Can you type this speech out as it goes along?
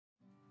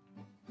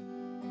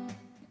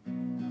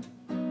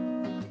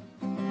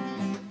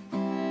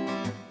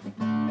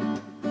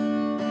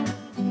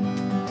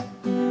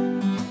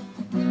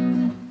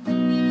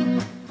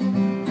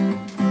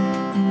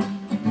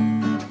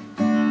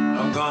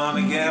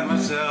get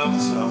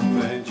myself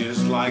something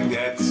just like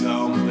that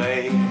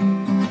someday.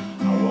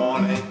 I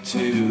want it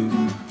to.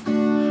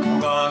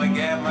 I'm gonna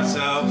get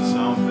myself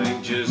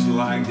something just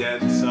like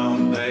that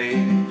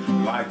someday.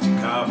 Like to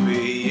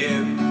copy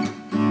you.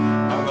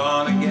 I'm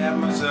gonna get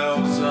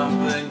myself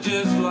something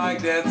just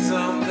like that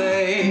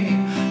someday.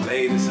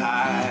 Latest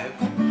hype,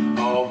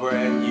 all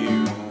brand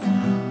new.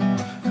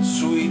 A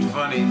sweet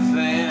funny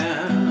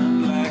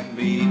thing, let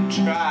me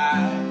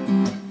try.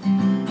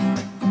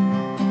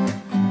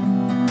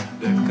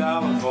 The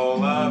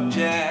colorful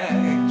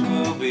object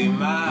will be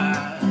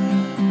mine.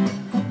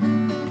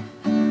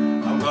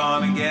 I'm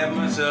gonna get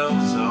myself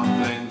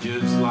something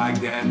just like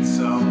that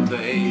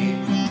someday.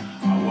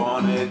 I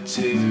want it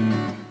to.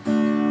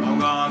 I'm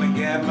gonna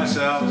get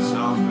myself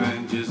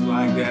something just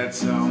like that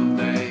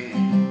someday.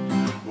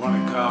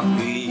 Wanna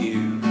copy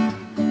you.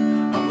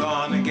 I'm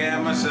gonna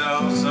get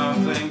myself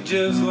something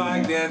just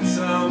like that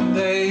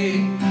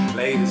someday.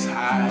 Latest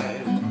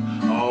hype,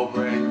 all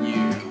brand new.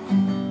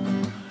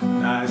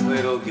 Nice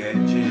little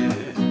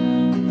gadget. A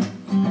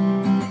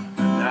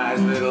nice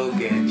little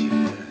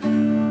gadget.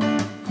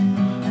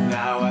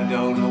 Now I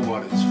don't know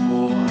what it's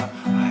for.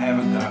 I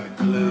haven't got a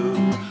clue.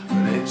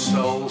 But it's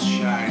so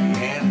shiny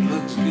and it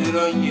looks good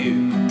on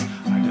you.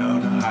 I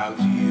don't know how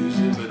to use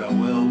it, but I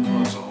will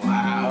puzzle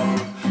out.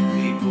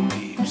 People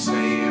keep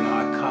saying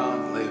I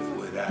can't live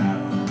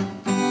without.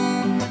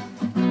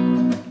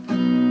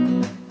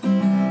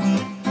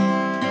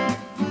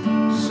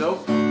 So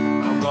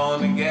I'm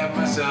gonna get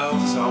myself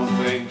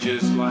something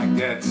just like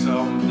that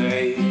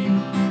someday.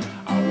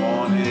 I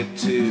want it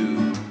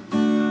to.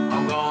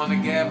 I'm gonna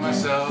get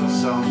myself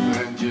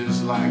something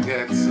just like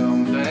that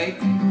someday.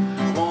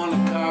 I wanna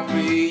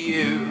copy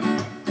you.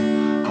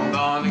 I'm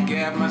gonna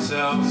get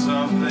myself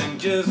something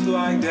just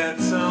like that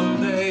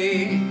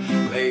someday.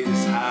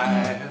 Latest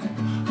hype,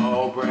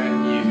 all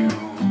brand new.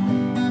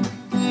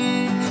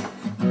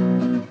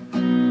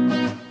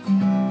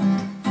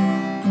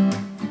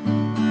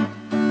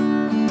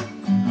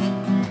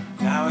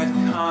 Now it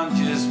can't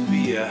just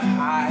be a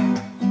hype,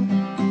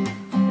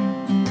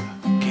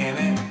 can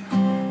it?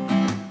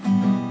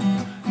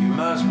 You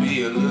must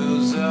be a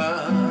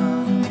loser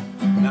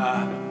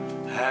not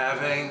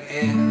having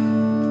it.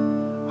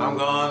 I'm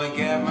gonna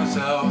get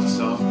myself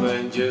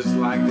something just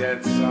like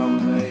that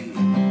someday.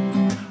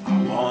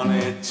 I want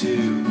it to.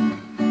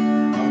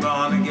 I'm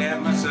gonna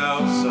get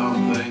myself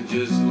something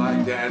just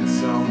like that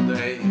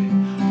someday.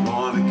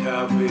 Wanna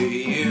copy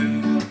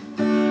you.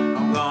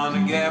 I'm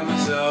gonna get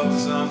myself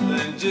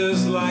something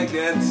just like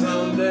that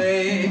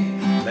someday.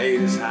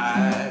 Latest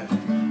hype,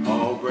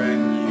 all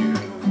brand new.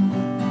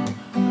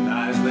 A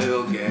nice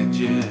little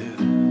gadget.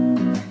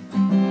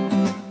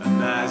 A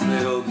nice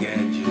little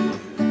gadget.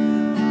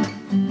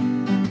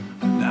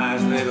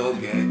 Nice little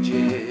gadget.